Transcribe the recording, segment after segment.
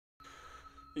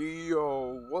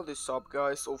Yo, what is up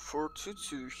guys,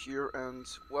 0422 here and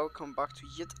welcome back to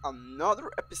yet another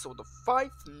episode of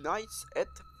Five Nights at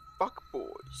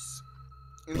Fuckboys.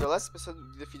 In the last episode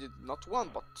we defeated not one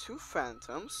but two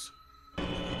phantoms,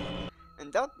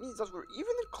 and that means that we're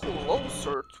even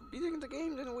closer to beating the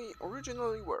game than we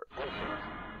originally were.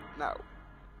 Now,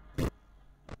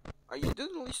 I did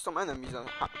unleash some enemies and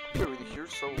period here,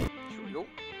 so here we go.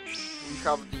 We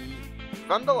have the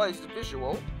vandalized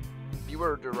visual.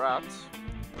 Beware the rat.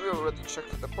 We already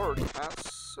checked the party hat,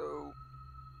 so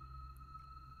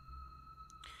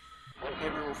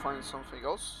maybe we'll find something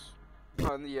else.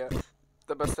 And yeah,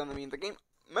 the best enemy in the game.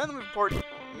 Man with party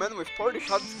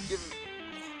hat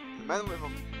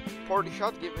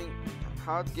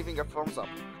giving a thumbs up.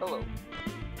 Hello.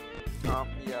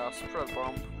 Yeah, spread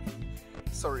bomb.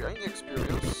 Sorry, I need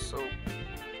experience, so we'll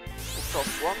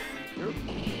toss one in here.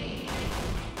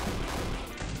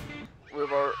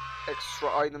 With our extra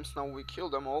items now we kill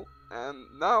them all, and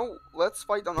now let's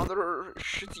fight another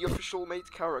shitty official made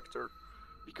character,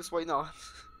 because why not?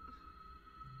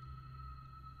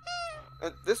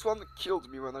 And this one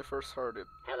killed me when I first heard it.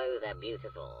 Hello there,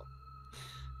 beautiful.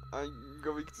 I'm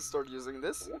going to start using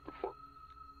this.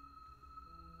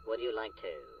 Would you like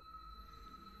to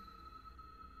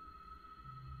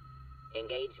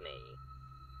engage me?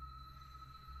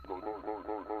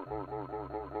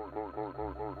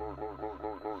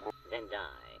 Then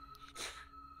die.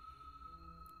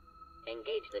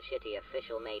 Engage the shitty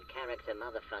official made character,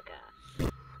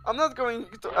 motherfucker. I'm not going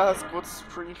to ask what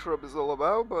Springtrap is all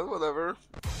about, but whatever.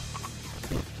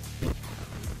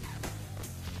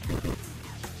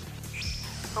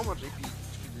 How much AP do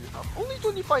you have? Only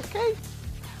 25k?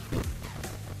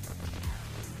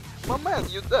 My man,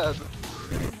 you dead.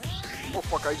 Oh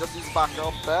fuck, I just used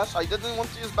backup bash. I didn't want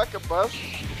to use backup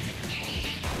bash.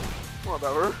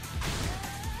 Whatever.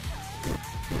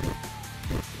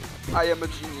 I am a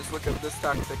genius, look at this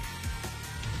tactic.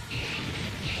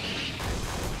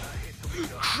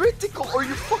 Critical? Are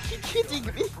you fucking kidding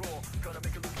me?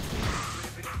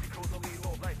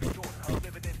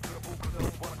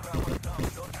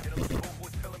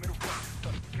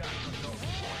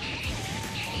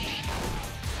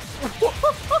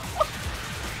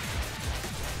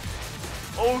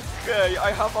 Okay,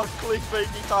 I have a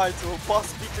clickbaity title,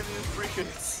 boss beaten in 3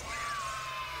 hits.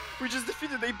 We just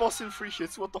defeated a boss in 3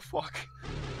 hits, what the fuck?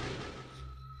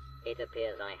 It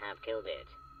appears I have killed it.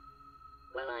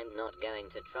 Well, I'm not going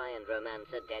to try and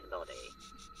romance a dead body.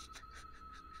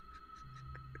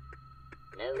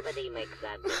 Nobody makes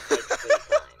that mistake 3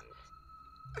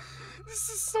 times. This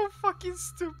is so fucking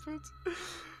stupid.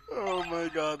 Oh my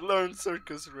god, learn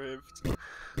Circus Rift.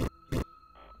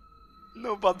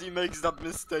 Nobody makes that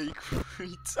mistake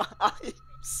 3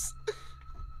 times.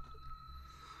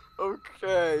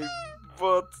 Okay,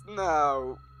 but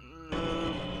now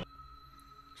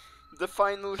the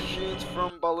final hint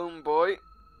from Balloon Boy,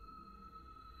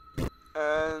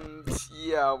 and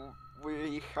yeah,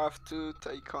 we have to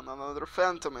take on another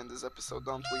phantom in this episode,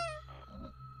 don't we?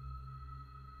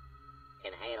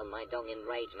 Inhale my dong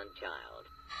enragement, child.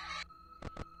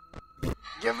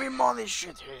 Give me money,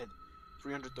 shithead!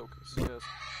 300 tokens, yes.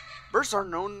 Birds are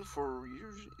known for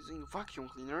using vacuum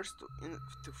cleaners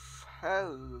to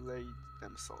fellate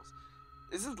themselves.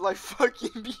 Isn't life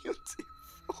fucking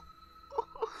beautiful?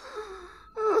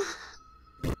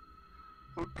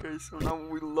 Okay, so now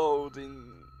we load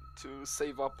in to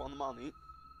save up on money.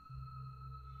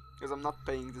 Because I'm not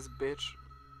paying this bitch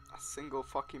a single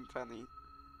fucking penny.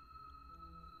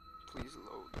 Please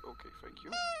load. Okay, thank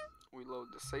you. We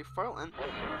load the save file, and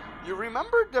you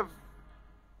remember the...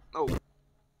 Oh,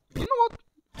 you know what?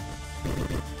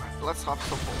 Let's have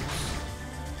some balls.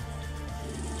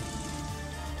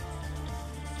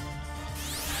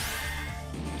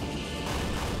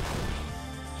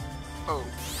 Oh.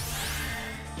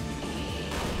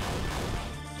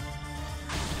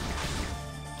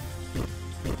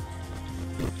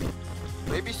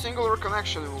 Maybe singular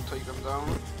connection will take them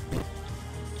down.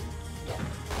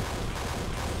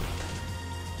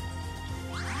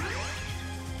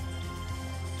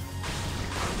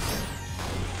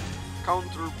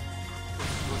 Counter.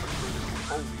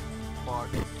 Holy fuck.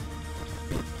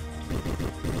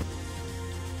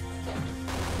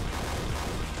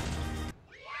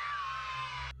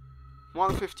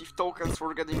 $150 tokens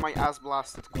for getting my ass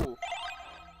blasted. Cool.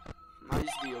 Nice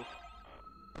deal.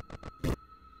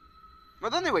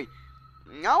 But anyway,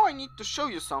 now I need to show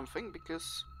you something,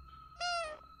 because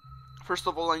first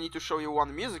of all I need to show you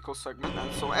one musical segment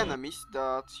and some enemies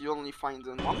that you only find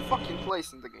in one fucking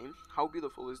place in the game. How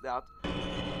beautiful is that?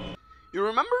 You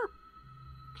remember?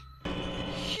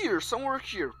 Here, somewhere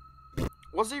here,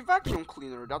 was a vacuum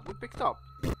cleaner that we picked up.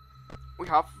 We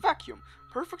have vacuum,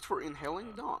 perfect for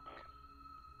inhaling dung.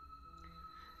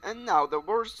 And now the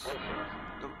worst...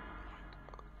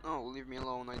 Oh, leave me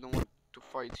alone, I don't want to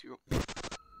fight you.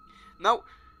 Now,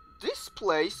 this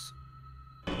place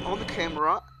on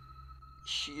camera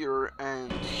here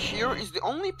and here is the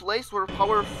only place where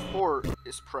power 4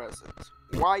 is present.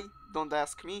 Why? Don't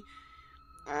ask me.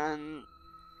 And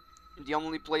the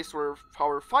only place where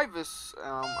power 5 is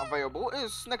available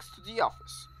is next to the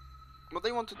office. But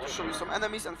I wanted to show you some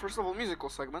enemies, and first of all, musical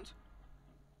segment.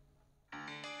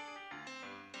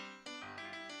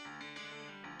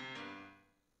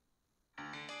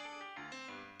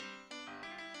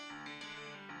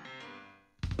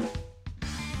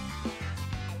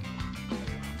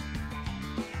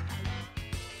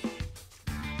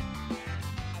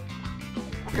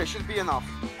 Okay, should be enough.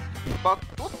 But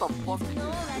what the fuck is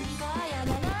this?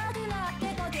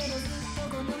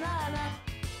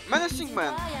 Menacing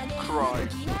man cry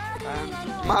and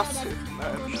massive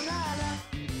man.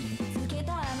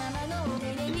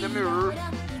 In the mirror,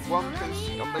 one can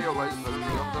see a realized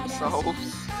version of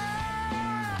themselves.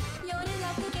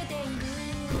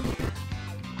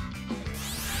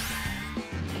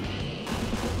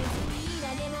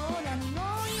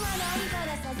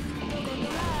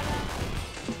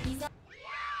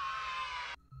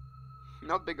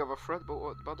 Not big of a threat,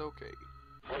 but okay.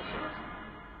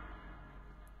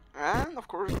 And of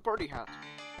course the party hat.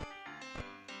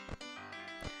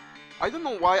 I don't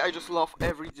know why, I just love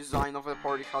every design of a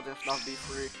party hat in FNAFB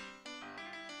 3.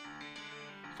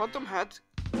 Phantom hat,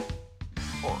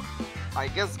 or I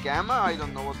guess gamma, I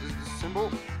don't know what is this symbol.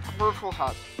 A purple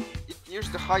hat. It nears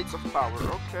the heights of power.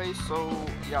 Okay, so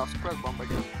yeah, spread bomb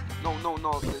again. No,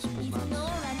 not this movement.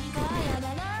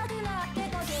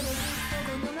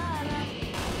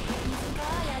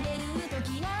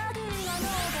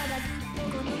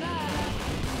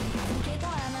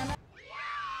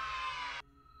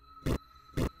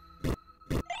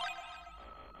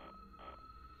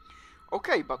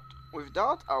 Okay, but with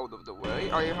that out of the way,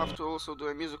 I have to also do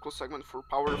a musical segment for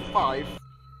power 5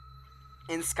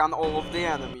 and scan all of the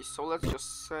enemies. So let's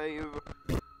just save.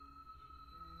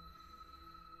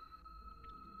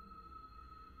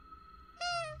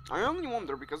 I only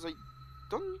wonder because I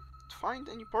don't find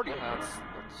any party hats.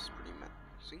 That's pretty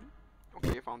amazing.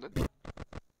 Okay, I found it.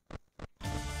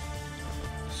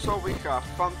 So we have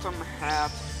Phantom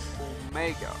Hat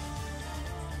Omega.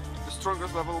 The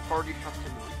strongest level party hat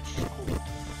can reach. Cool.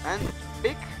 And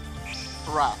Big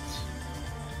Rat.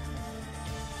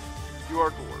 You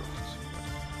are dwarfed.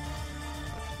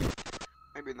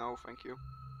 Maybe no, thank you.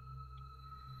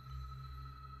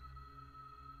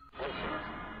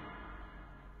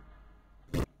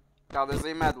 That is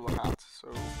a medal hat, so...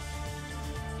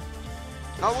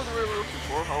 Not what we were looking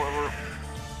for, however...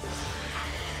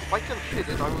 If I can hit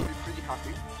it, I will be pretty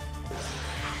happy.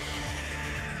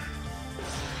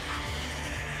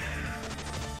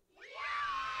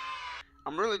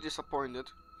 I'm really disappointed.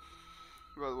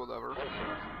 Well, whatever.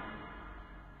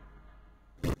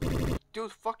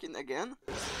 Dude, fucking again?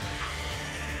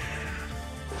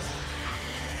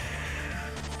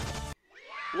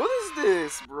 What is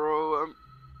this, bro?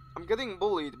 I'm getting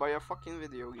bullied by a fucking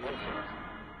video game.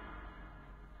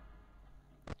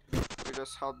 We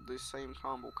just had the same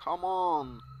combo. Come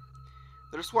on!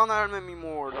 There's one enemy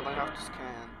more that I have to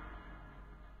scan.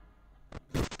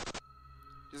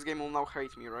 This game will now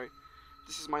hate me, right?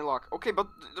 This is my luck. Okay, but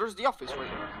there's the office, right?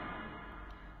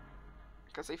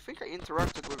 Because I think I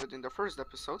interacted with it in the first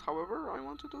episode, however, I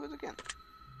want to do it again.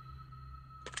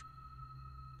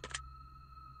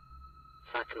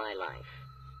 Fuck my life.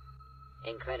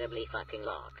 Incredibly fucking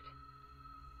locked.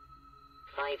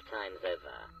 5 times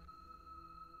over.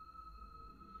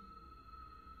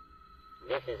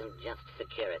 This isn't just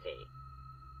security.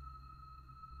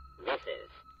 This is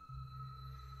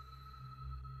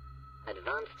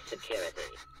advanced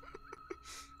security.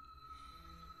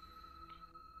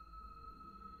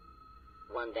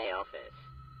 One day office.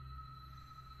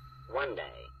 One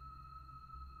day.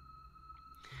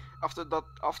 After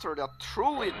that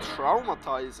truly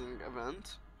traumatizing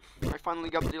event, I finally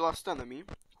got the last enemy.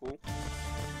 Cool.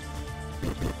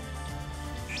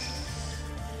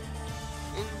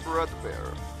 Inbred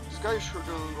bear. This guy sure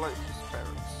doesn't like his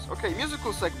parents. Okay,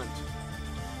 musical segment.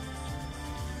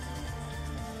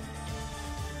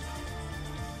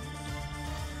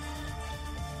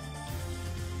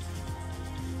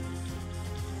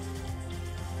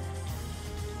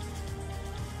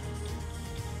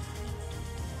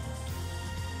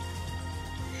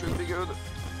 Should be good.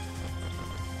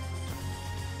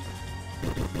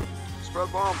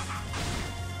 Spread bomb.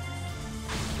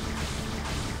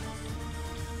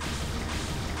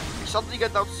 suddenly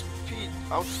get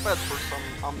outsped for some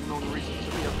unknown reason to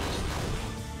me at least.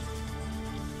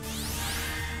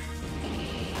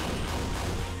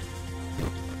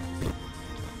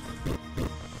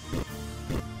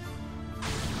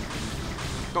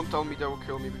 Don't tell me they will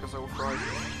kill me because I will cry.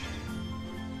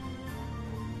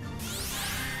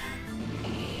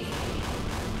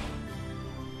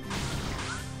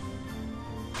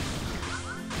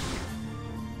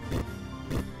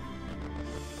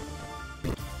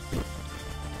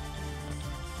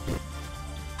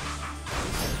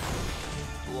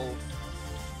 Lol.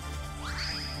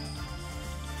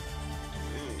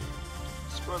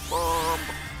 Spread bomb.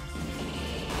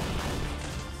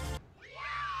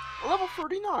 Level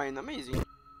 39, amazing.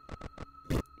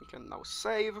 You can now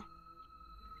save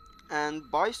and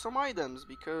buy some items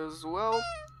because, well,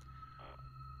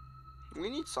 we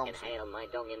need something. Inhale my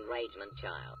dong enragement,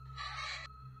 child.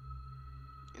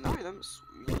 In items,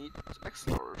 we need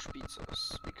extra large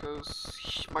pizzas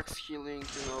because max healing,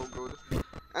 you know, good.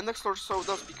 And extra large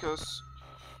sodas because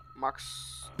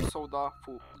max soda,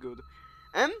 full, good.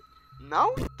 And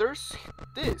now there's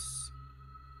this.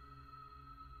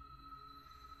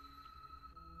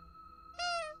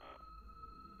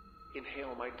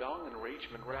 Inhale my dong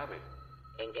enragement rabbit.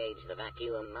 Engage the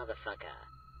vacuum, motherfucker.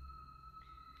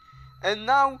 And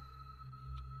now,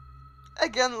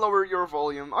 again, lower your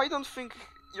volume. I don't think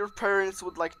your parents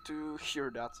would like to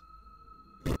hear that.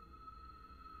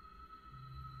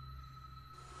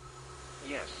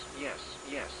 Yes, yes,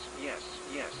 yes, yes,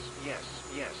 yes, yes,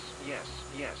 yes, yes,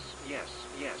 yes, yes,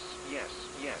 yes, yes,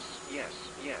 yes, yes,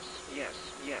 yes, yes,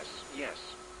 yes, yes.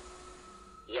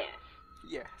 Yes.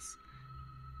 Yes.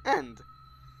 And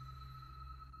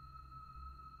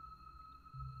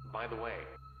By the way,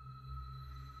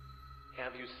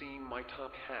 have you seen my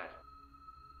top hat?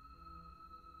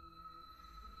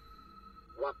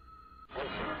 What?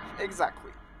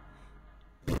 exactly.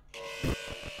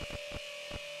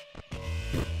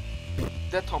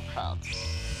 The top hat.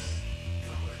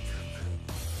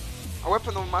 A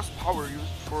weapon of mass power used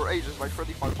for ages by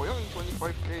Freddy Five-Boy, only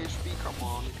 25k HP, come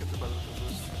on, you can do better than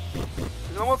this.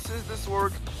 You know what, since this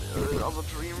worked as a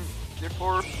dream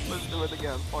before, let's do it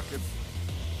again, fuck it.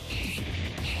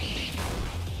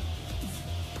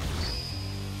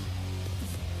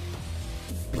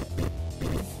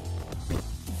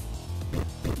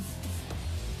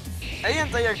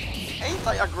 Ain't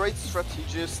I a great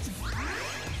strategist?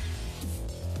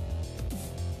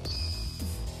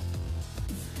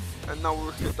 And now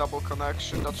we'll hit double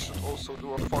connection, that should also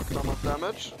do a fuck ton of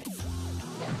damage.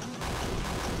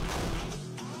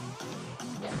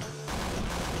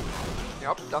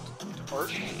 Yep, that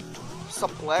hurt.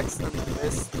 Suplex and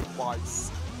missed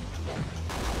twice.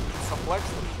 Suplex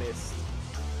and missed.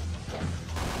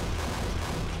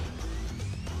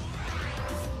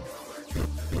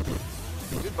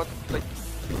 Dude, but like,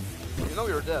 you know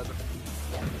you're dead.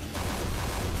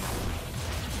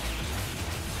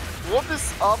 What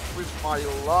is up with my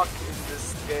luck in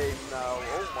this game now?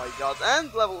 Oh my god,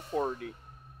 and level 40.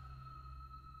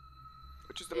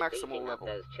 Which is the maximal level.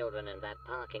 Those children in that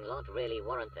parking lot really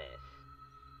warrant this.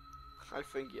 I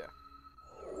think, yeah.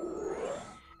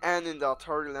 And in the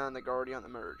Atari land, the Guardian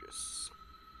emerges.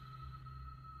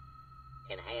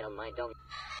 Inhale my dong.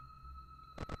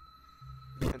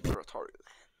 Enter Atari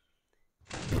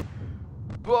land.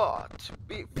 But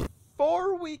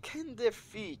before we can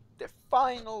defeat the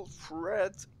final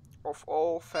threat of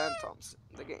all phantoms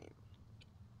in the game,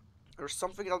 there's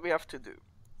something that we have to do.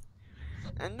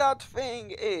 And that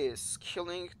thing is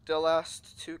killing the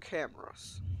last two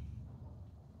cameras.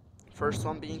 First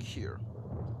one being here.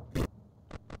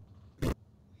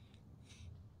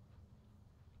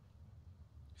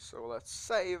 So let's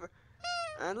save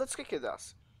and let's kick it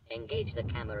ass. Engage the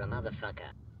camera,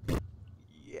 motherfucker.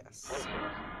 Yes.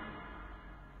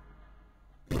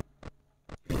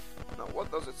 Now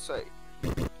what does it say?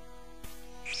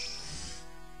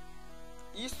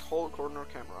 East hall corner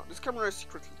camera. This camera is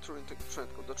secretly true into the trend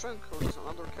code. The trend code is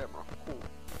another camera. Cool.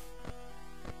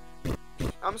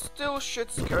 I'm still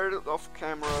shit scared of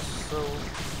cameras, so...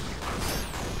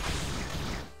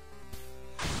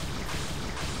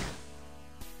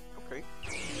 Okay.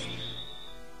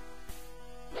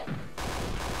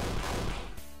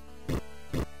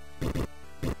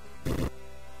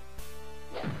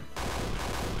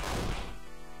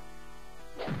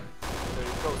 There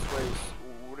it goes, ways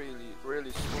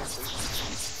really smoothly.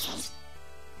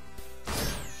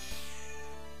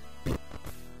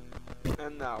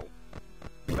 And now,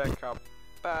 backup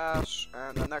bash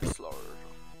and an explorer.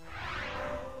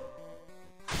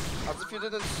 As if you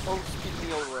didn't outspeed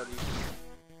me already.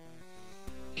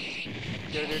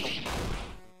 There you go.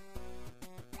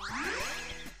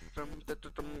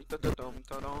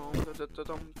 I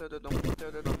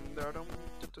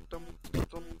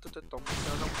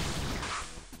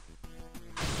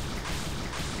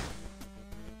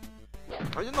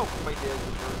don't know if my idea is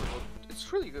good, but it's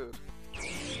really good.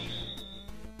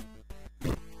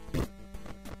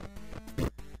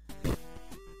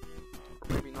 Or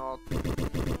maybe not.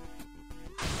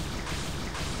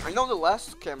 I know the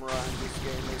last camera in this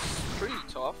game is pretty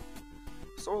tough,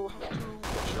 so we'll have to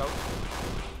watch out.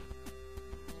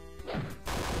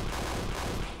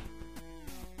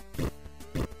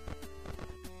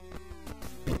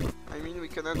 I mean, we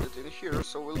can end it in here,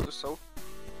 so we'll do so.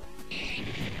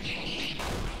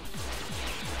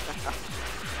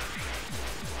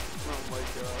 Oh my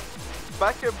god.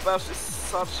 Back and bash is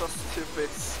such a stupid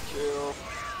skill.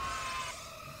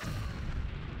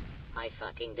 I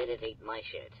fucking did it, eat my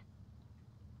shit.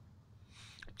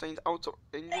 Obtained auto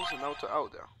engines and auto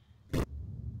audio.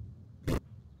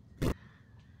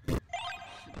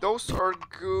 Those are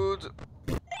good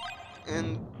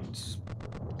in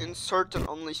certain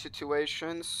only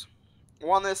situations.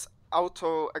 One is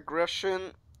auto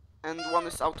aggression and one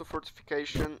is auto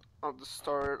fortification at the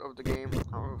start of the game,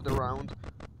 of the round.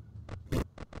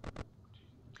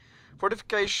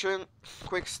 Fortification,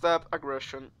 quick step,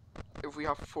 aggression. If we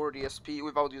have 40 SP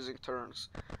without using turns.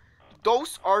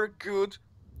 Those are good,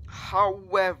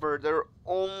 however, they're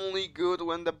only good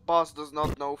when the boss does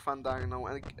not know Fandango,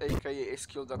 aka a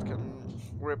skill that can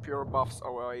rip your buffs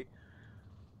away.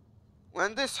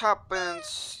 When this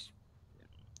happens,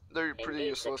 they're pretty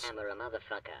Engage useless. the camera,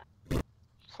 motherfucker.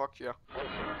 Fuck yeah. Oh,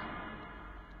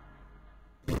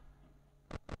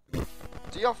 shit.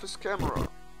 The office camera.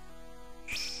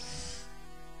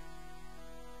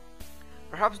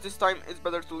 Perhaps this time it's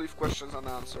better to leave questions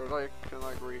unanswered, I can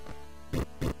agree.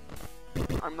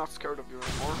 I'm not scared of you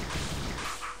anymore.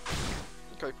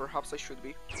 Okay, perhaps I should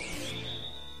be.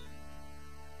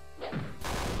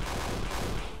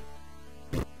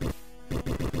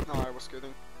 No, I was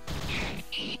kidding.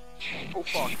 Oh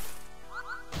fuck.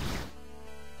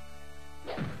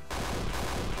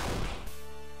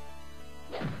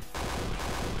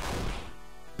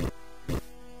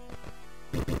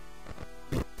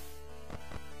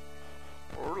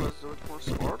 Or let's do it more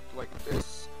smart, like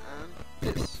this and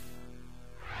this.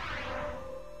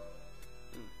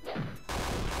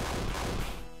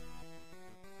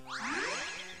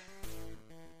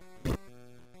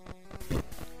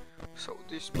 So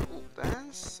this pool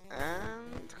dance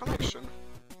and connection.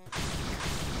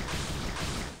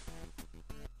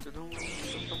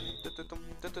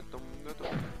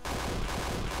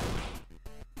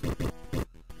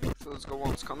 So let's go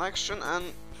on connection, and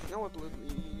you know what, let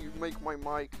me make my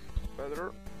mic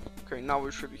better. Okay, now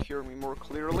you should hear me more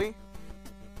clearly.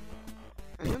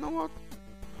 And you know what?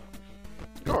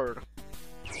 Guard.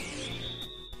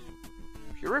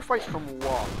 Purified from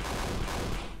what?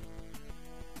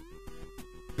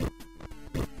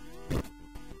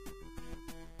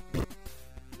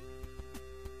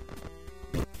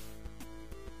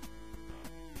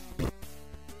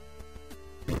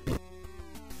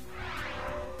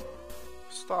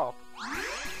 Stop.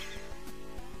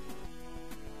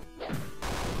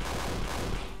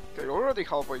 Okay, already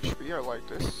half HP, I like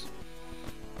this.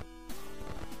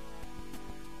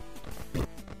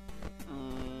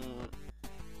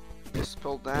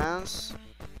 Dispel Dance.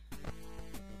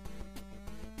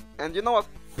 And you know what?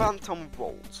 Phantom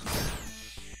Bolt.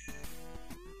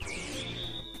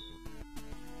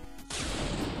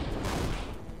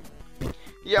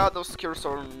 Yeah, those skills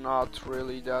are not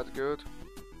really that good.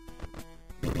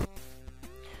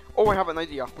 Oh, I have an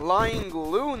idea. Lying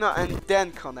Luna and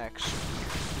then connection.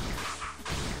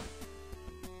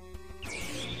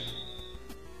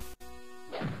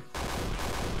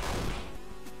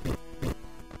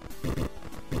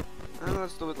 And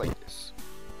let's do it like this.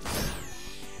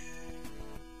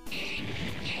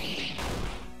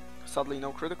 Sadly,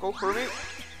 no critical for me.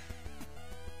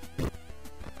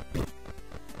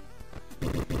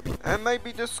 And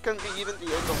maybe this can be even the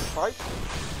end of the fight.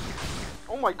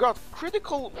 Oh my god,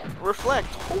 critical reflect.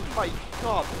 Oh my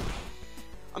god.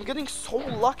 I'm getting so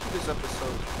lucky this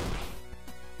episode.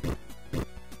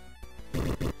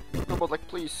 No, but like,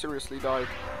 please seriously die.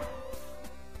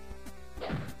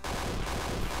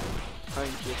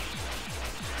 Thank you.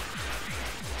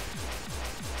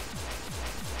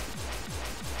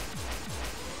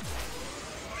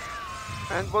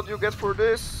 And what do you get for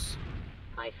this?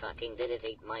 I fucking did it,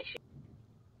 eat my shit.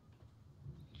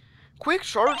 Quick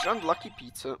charge and lucky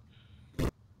pizza.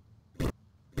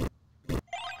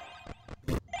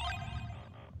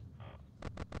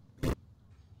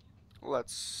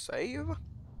 Let's save.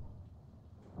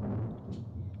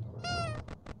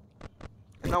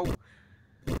 And now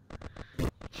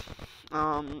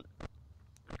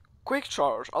Quick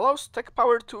Charge allows tech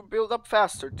power to build up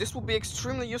faster. This will be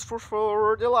extremely useful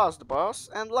for the last boss.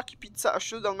 And Lucky Pizza, a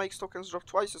shield that makes tokens drop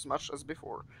twice as much as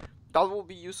before. That will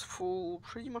be useful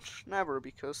pretty much never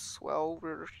because, well,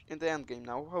 we're in the end game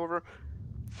now. However,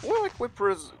 we'll equip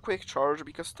Quick Charge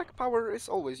because tech power is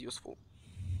always useful.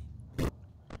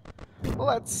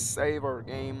 Let's save our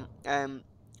game and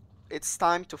it's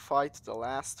time to fight the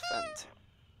last Fend.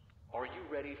 Are you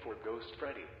ready for Ghost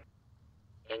Freddy?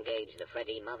 Engage the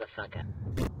Freddy motherfucker.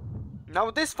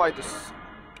 Now this fight is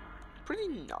pretty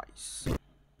nice.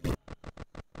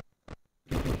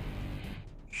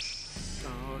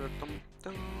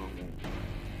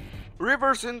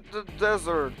 Rivers in the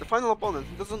desert. The final opponent.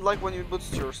 He doesn't like when you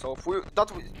boost yourself.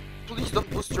 Please don't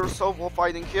boost yourself while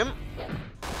fighting him.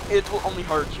 It will only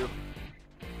hurt you.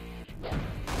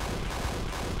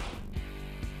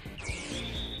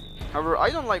 However, I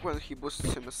don't like when he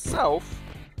boosts himself.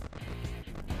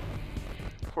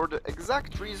 For the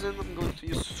exact reason, I'm going to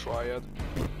use Triad.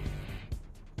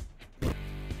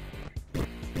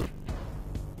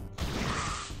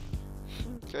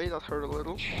 Okay, that hurt a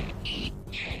little.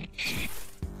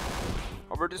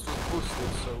 However, this was boosted,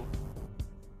 so...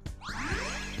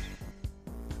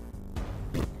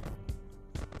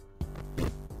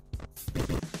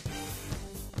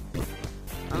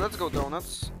 And let's go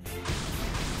donuts.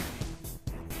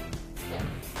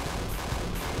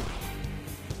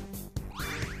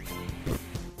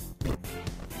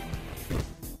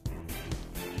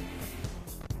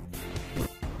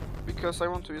 Because I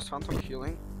want to use Phantom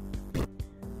Healing.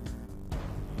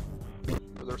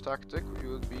 Other tactic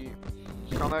would be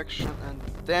Connection and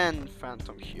then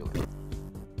Phantom Healing.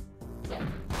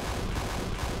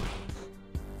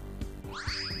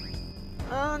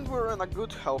 And we're in a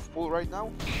good health pool right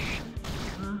now.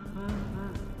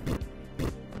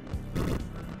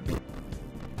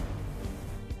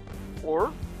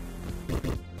 Or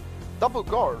double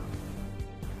guard.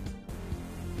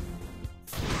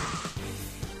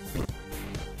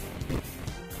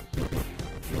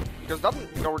 Because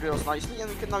that guarded us nicely, and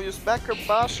we can now use backup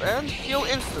bash and heal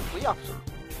instantly after.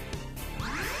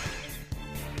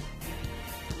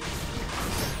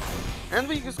 And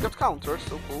we just got countered,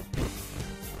 so cool.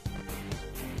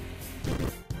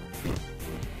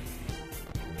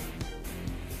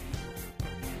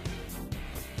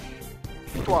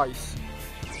 Twice.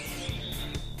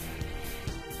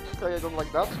 Okay, I don't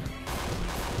like that.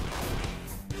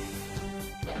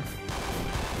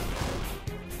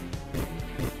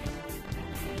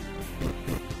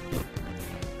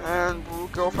 And we'll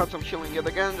go Phantom Healing it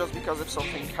again just because if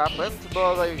something happened,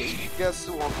 but I guess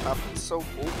it won't happen, so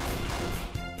cool.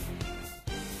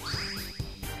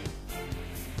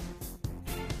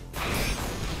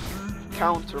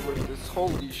 Counter with this,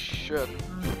 holy shit.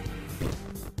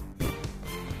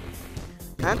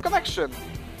 And connection!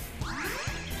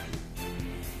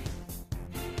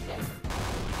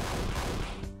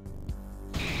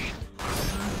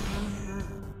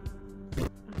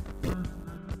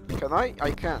 Can I?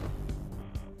 I can.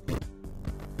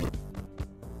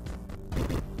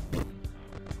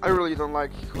 I really don't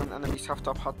like when enemies have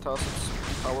top hat tasks, it's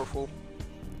pretty powerful.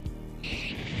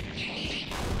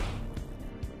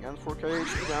 Again, 4k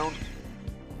HP down.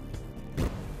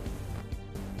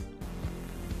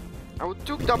 I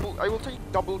will take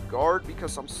double guard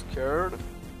because I'm scared.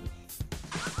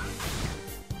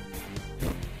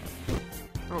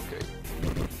 Okay.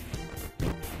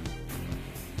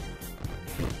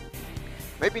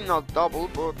 Maybe not double,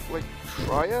 but like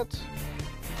try it.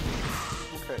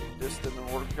 Okay, this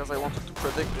didn't work because I wanted to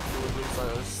predict if he would lose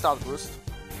a stat boost.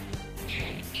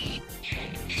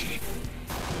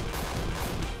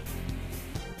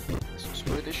 This was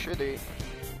pretty shitty.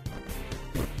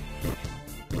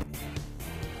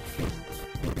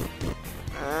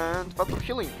 And Phantom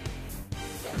Healing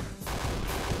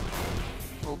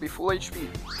will be full HP.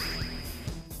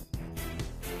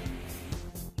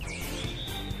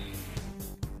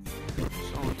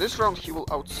 So this round he will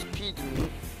outspeed me.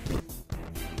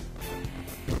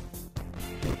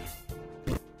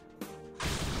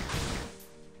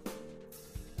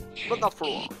 But not for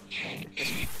long.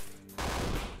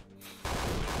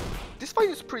 This fight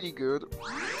is pretty good.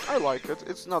 I like it.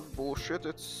 It's not bullshit.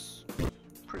 It's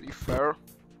pretty fair.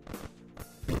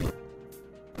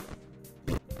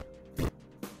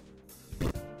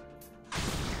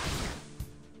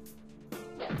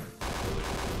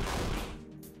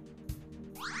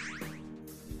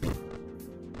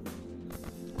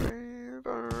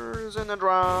 Rivers in a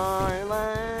dry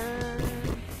land.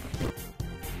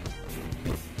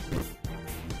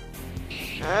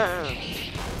 And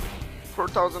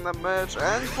 4000 damage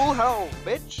and full health,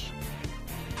 bitch.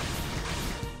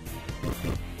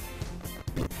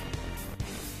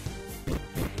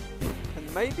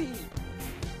 maybe.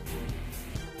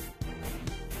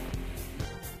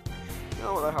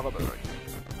 No, I have a better idea.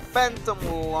 Phantom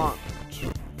Launch.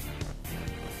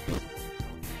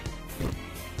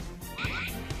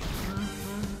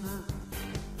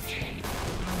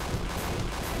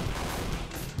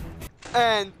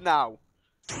 And now,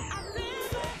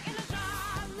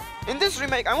 in this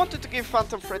remake, I wanted to give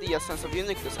Phantom Freddy a sense of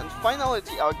uniqueness and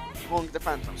finality among the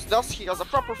Phantoms. Thus, he has a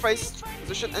proper face,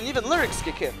 position, and even lyrics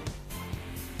kick in.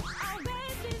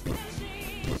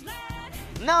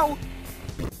 Now,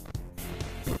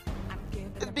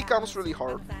 it becomes really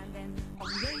hard.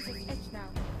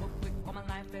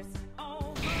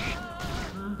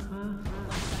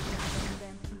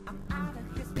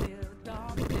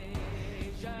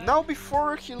 Now,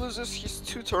 before he loses his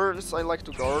 2 turns, I like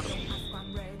to guard.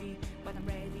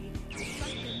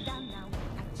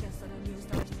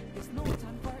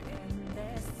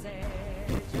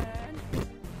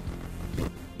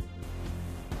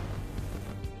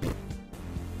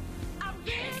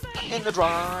 In the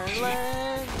dry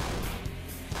land.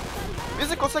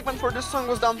 Musical segment for this song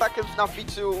was done back in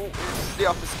FNAFB 2 in the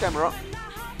office camera.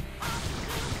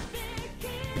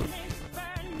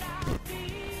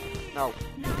 Now,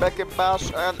 Beckett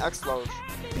Bash and X Large.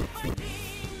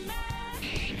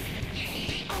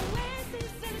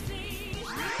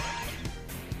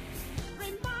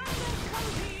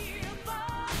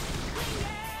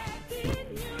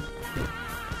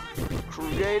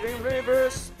 Creating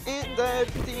rivers in the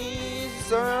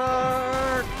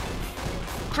desert.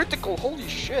 Critical, holy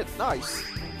shit, nice.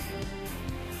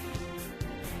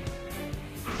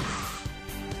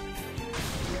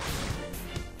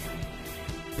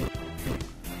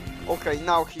 Okay,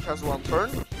 now he has 1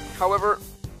 turn. However,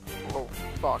 oh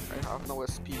fuck, I have no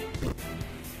SP.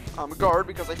 Guard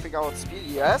because I think out speed,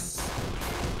 yes.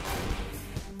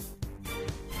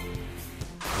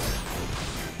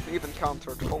 Even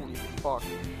countered, holy fuck.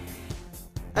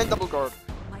 And double guard.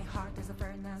 My heart is a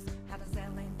furnace, had a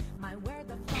selling, my word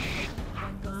of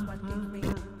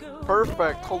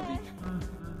perfect, holy.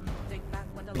 Take back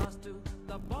what I lost to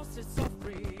the bosses of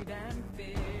greed and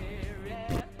fear.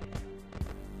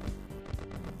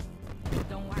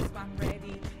 Don't ask, I'm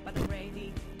ready, but I'm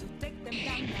ready to take them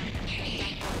down now.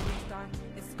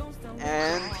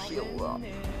 And heal up.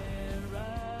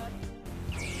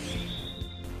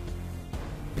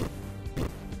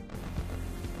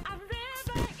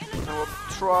 Now a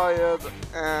Triad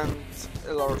and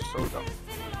Ilar Soda.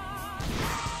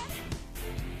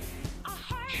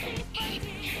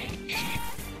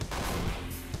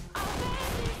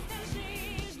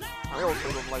 I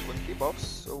also don't like when he buffs,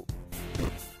 so...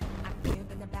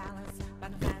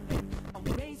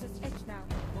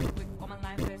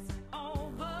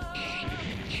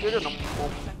 If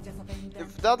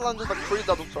that landed a crit,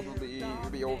 that would probably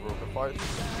be over the fight.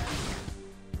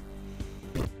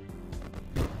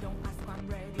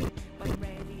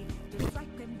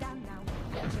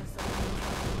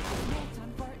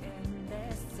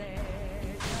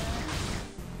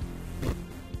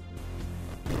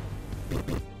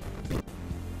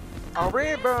 A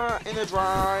river in a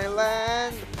dry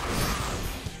land.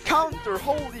 Counter,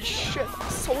 holy shit, I'm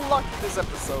so lucky this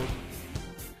episode.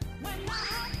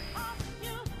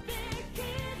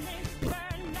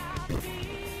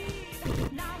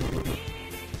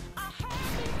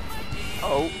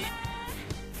 Oh.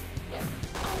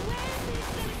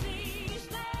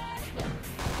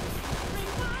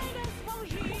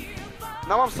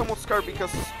 Now I'm somewhat scared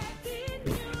because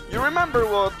you remember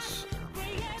what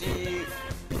the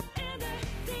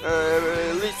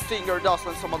lead stinger does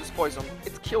when someone is poisoned.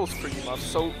 It kills pretty much,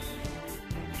 so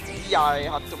yeah, I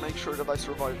had to make sure that I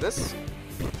survive this.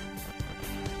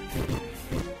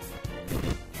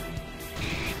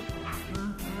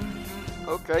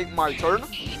 Okay, my turn.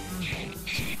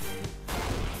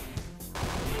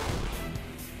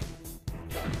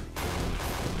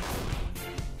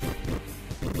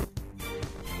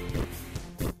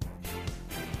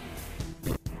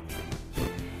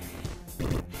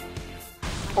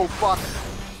 Oh fuck.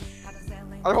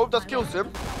 I hope that kills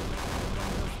him.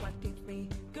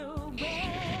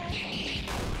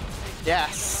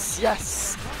 Yes,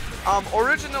 yes.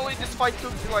 Originally this fight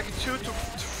took like 2 to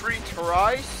 3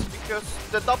 tries because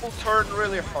the double turn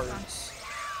really hurts.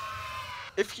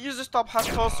 If he uses top hat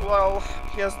toss while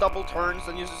he has double turns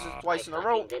and uses it twice in a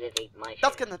row,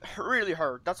 that can really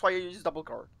hurt. That's why I use double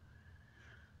guard.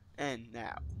 And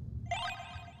now,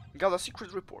 got a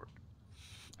secret report.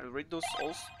 I'll read those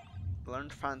also.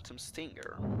 Learned Phantom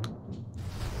Stinger.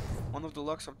 One of the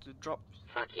locks of the drop.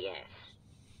 Fuck yes.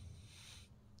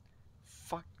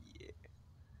 Fuck yeah.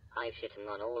 I've shitten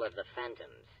on all of the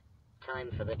Phantoms.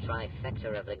 Time for the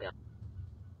trifecta of the gun.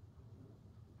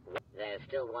 There's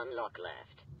still one lock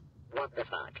left. What the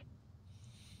fuck?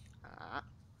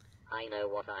 I know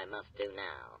what I must do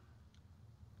now.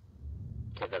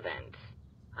 To the vents.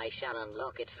 I shall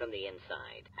unlock it from the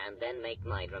inside, and then make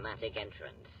my dramatic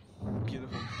entrance.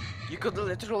 Beautiful. You could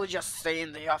literally just stay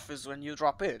in the office when you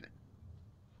drop in.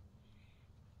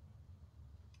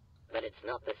 But it's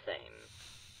not the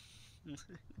same.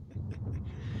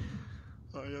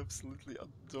 I absolutely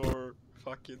adore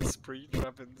fucking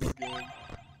Springtrap in this game.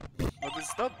 But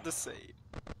it's not the same.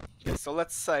 Okay, so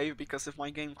let's save, because if my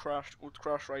game would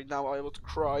crash right now, I would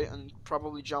cry and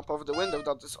probably jump off the window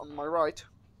that is on my right.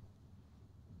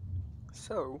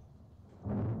 So...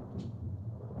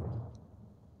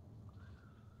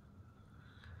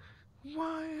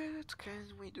 what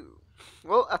can we do?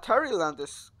 Well, Atari Land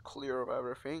is clear of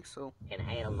everything, so...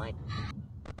 Inhale my...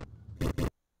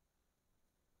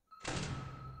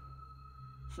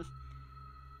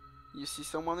 You see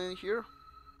someone in here?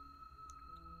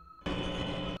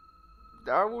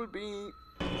 There will be...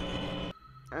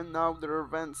 and now there are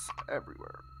vents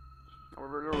everywhere.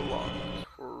 However, they're locked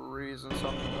for reasons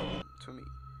unknown to me.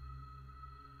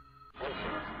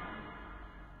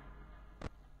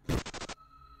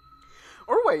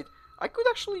 Or wait, I could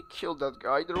actually kill that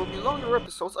guy. There will be longer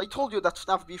episodes. I told you that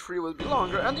FNAFB 3 will be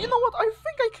longer, and you know what? I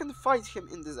think I can fight him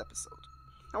in this episode.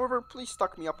 However, please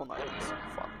stock me up on items.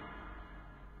 Fuck.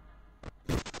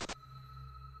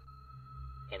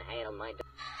 Inhale my...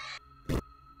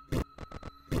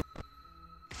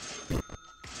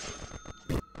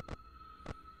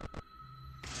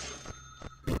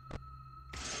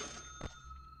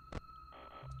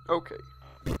 Okay.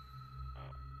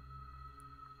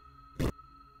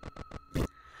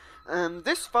 And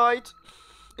this fight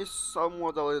is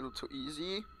somewhat a little too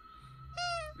easy.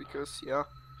 Because, yeah.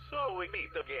 So we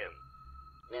meet again.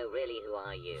 No, really, who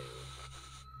are you?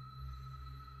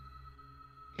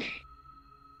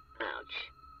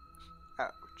 Ouch.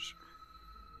 Ouch.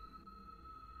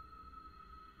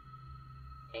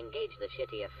 Engage the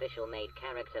shitty official-made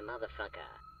character,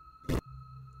 motherfucker.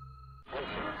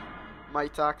 My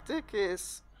tactic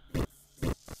is...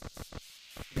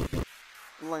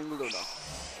 Lime Luna.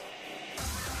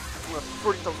 We have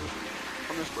 40,000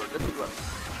 on this bird, let me go.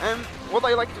 And what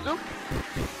I like to do?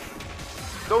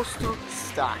 Those two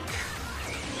stack.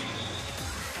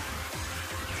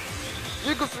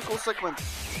 Egotistical segment.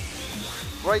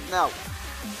 Right now.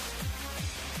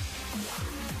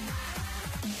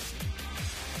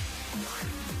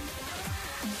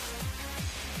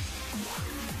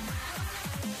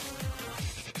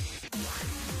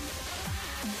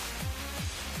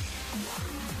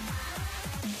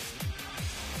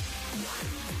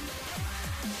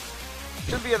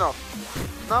 Should be enough.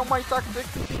 Now my tactic.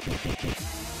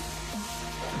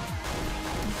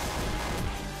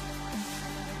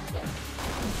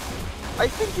 I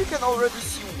think you can already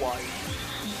see why.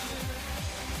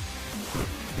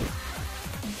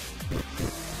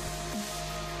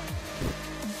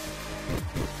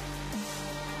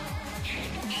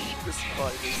 This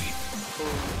fight is so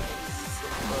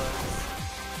nice.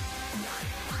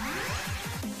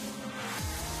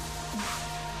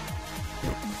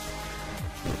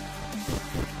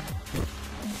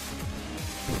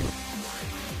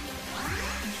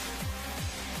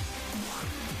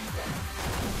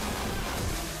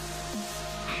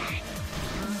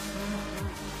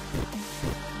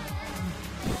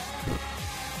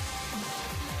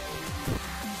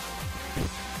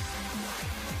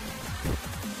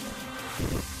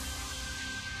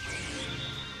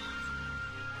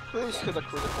 Please hit a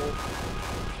critical.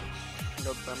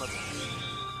 God damn it.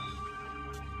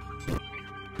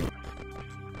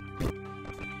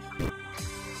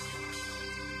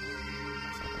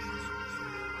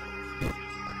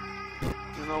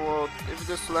 You know what? If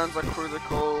this lands a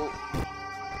critical,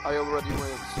 I already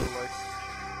win, so like...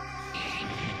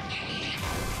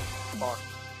 fuck.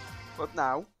 But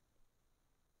now...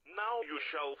 Now you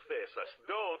shall face us,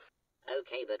 don't.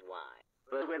 Okay, but why?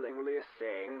 But willingly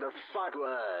saying the fuck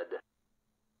word.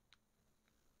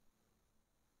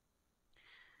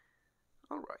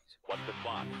 Alright. What the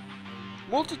fuck?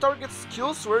 Multi-target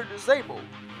skills were disabled.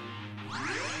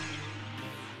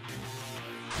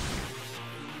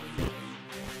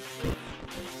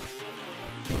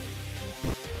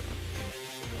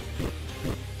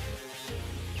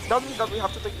 That means that we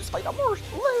have to take this fight a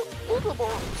little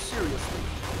more seriously.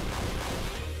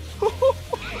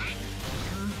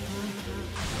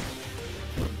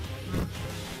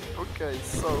 Okay,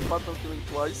 so phantom killing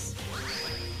twice.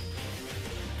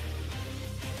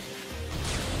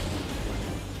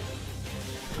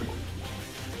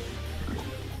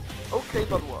 Okay,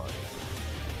 but why?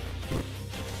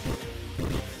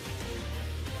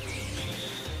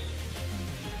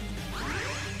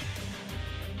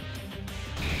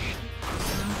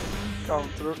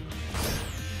 Counter.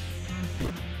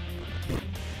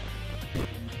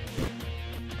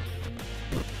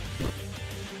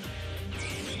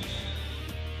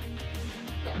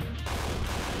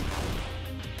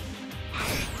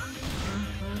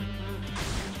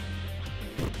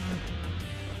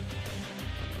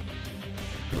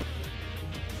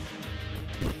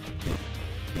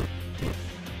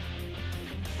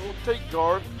 Take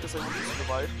guard because I want to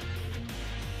survive.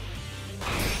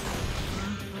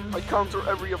 I counter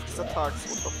every of his attacks,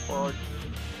 what the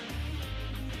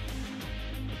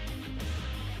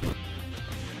fuck.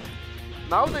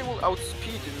 Now they will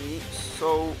outspeed me,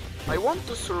 so I want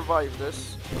to survive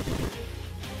this.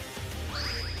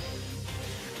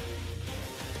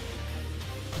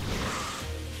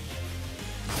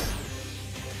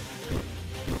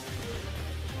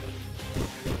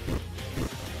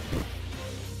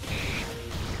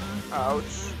 Ouch.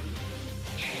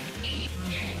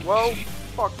 Well,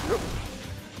 fuck you.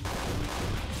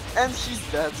 And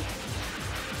she's dead.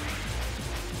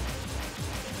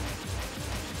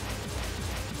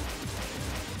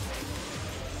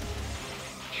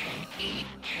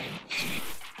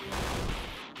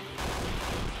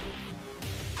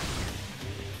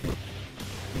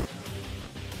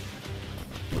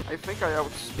 I think I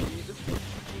outspeed,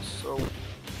 so...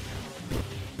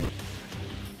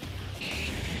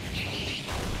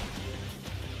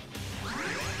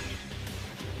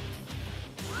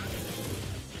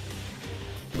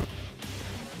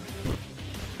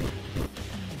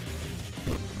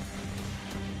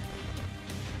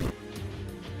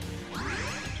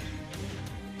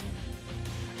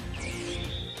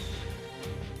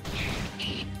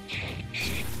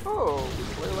 Oh, we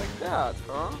play like that,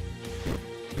 huh?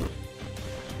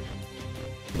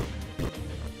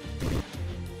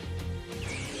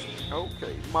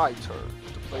 Okay, my turn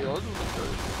to play on the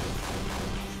turn.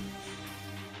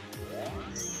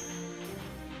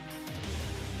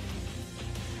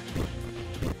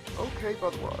 Okay,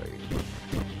 but why?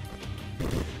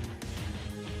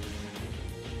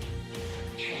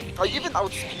 I even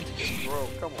outspeeded him, bro,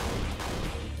 come on.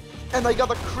 And I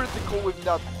got a critical with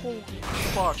that, holy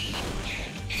fuck.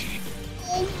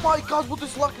 Oh my god, what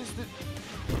is luck is this?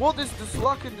 What is this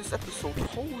luck in this episode?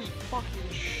 Holy fucking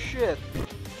shit.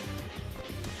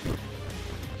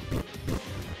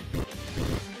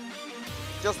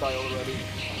 Just die already.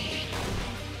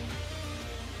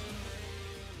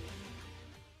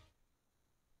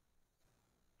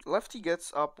 Lefty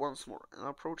gets up once more and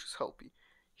approaches Helpy.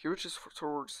 He reaches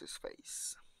towards his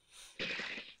face.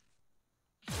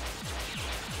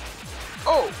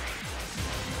 Oh!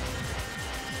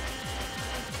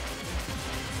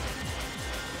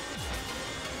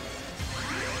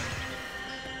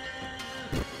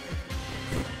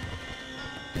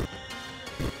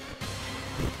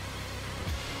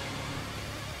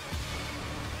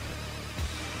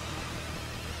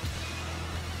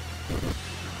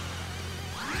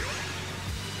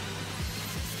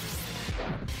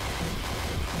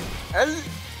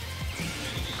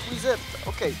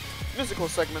 Okay, musical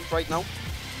segment right now.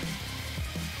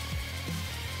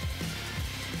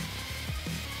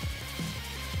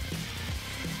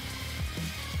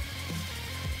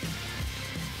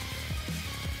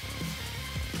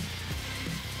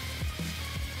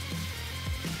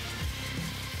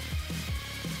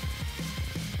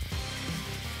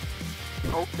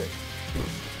 Okay.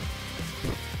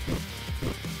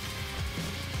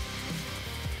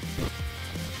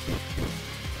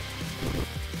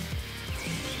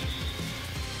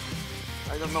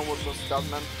 I don't know what was that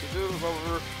meant to do,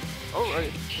 however...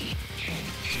 Alright.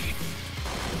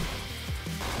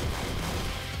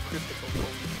 Critical.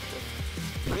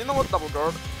 And you know what, double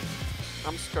guard?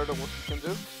 I'm scared of what you can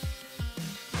do.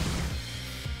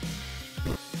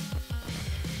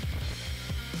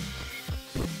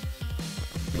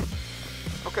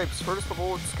 Okay, first of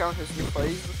all, scan his new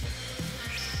phase.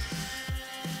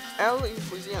 El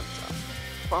Influenza.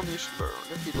 Punish burn.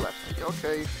 Defeat lefty.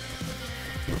 Okay.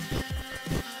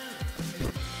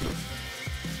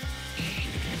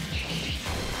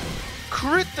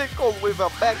 Critical with a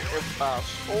back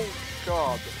pass. Oh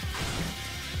god.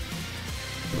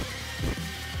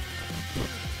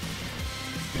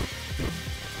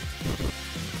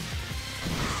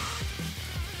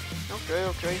 Okay,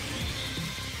 okay.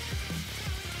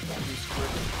 He's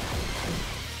critical.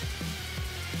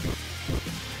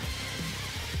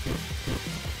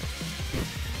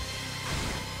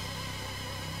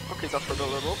 Okay, that hurt a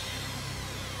little.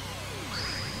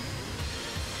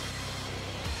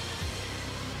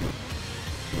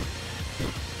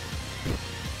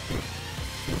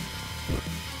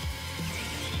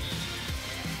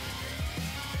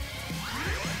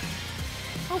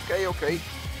 Okay, okay.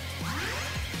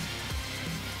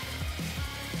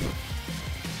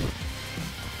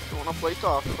 You wanna play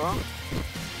tough, huh?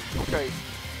 Okay.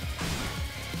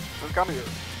 Then come here.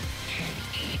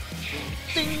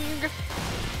 Ding!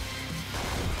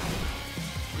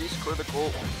 Please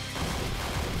critical.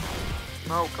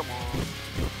 No, come on.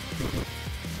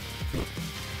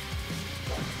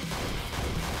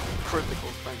 Critical,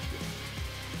 thank you.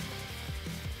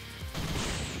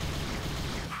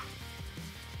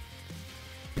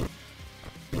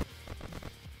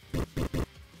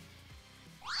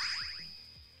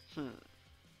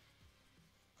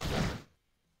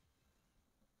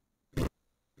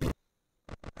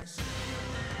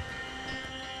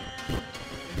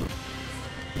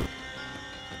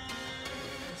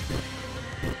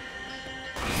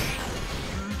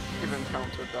 Even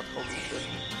countered that, holy shit.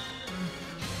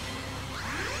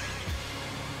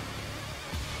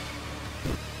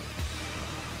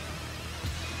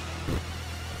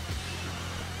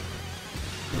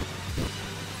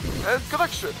 And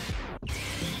connection!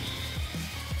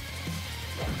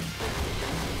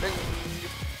 Ding.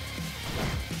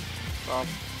 Stop.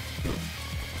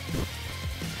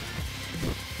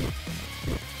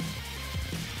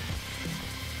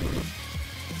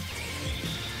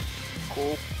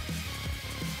 Cool.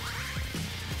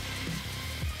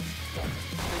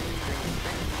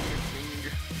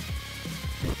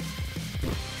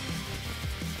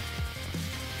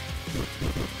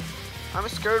 I'm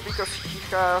scared because he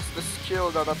has the skill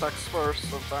that attacks first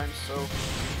sometimes, so...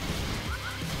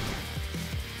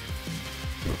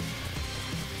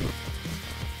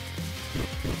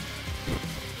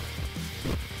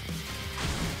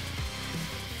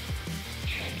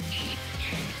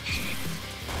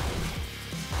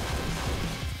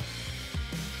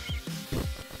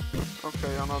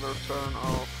 Okay, another turn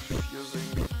of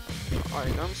using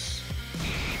items.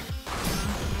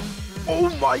 Oh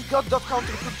my god, that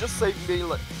counter could just save me.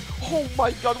 Like, oh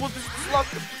my god, what is this luck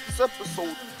of this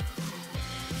episode?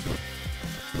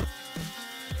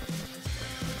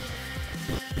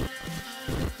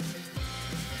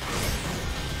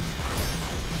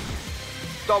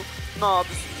 Nah,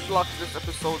 this luck this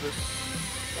episode is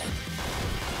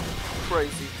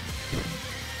crazy.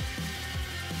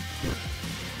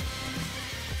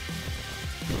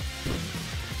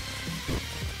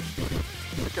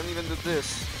 I can even do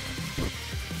this.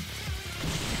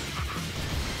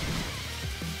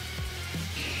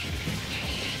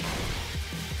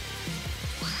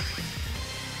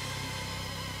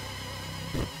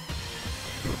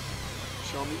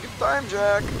 Show me good time,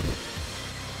 Jack.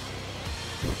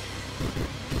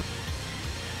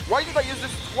 Why did I use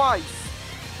this twice?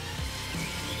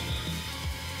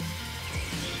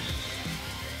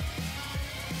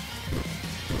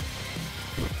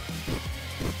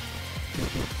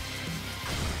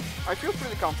 I feel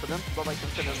pretty confident that I can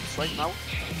finish this right now.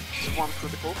 It's one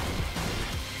critical.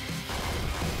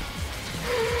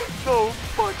 No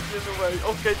fucking way.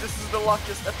 Okay, this is the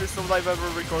luckiest episode I've ever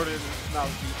recorded in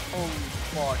FNAFB. Holy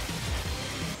fuck.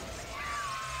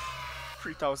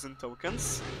 3,000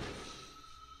 tokens.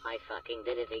 I fucking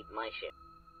did it, eat my shit.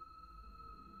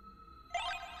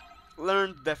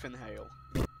 Learned Death Inhale.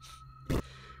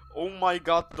 Oh my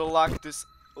god, the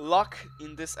luck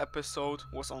in this episode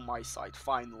was on my side,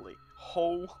 finally.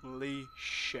 Holy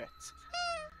shit.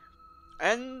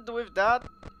 And with that,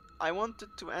 I wanted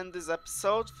to end this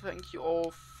episode. Thank you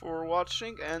all for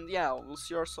watching, and yeah, we'll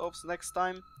see ourselves next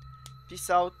time. Peace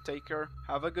out, take care,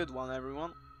 have a good one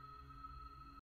everyone.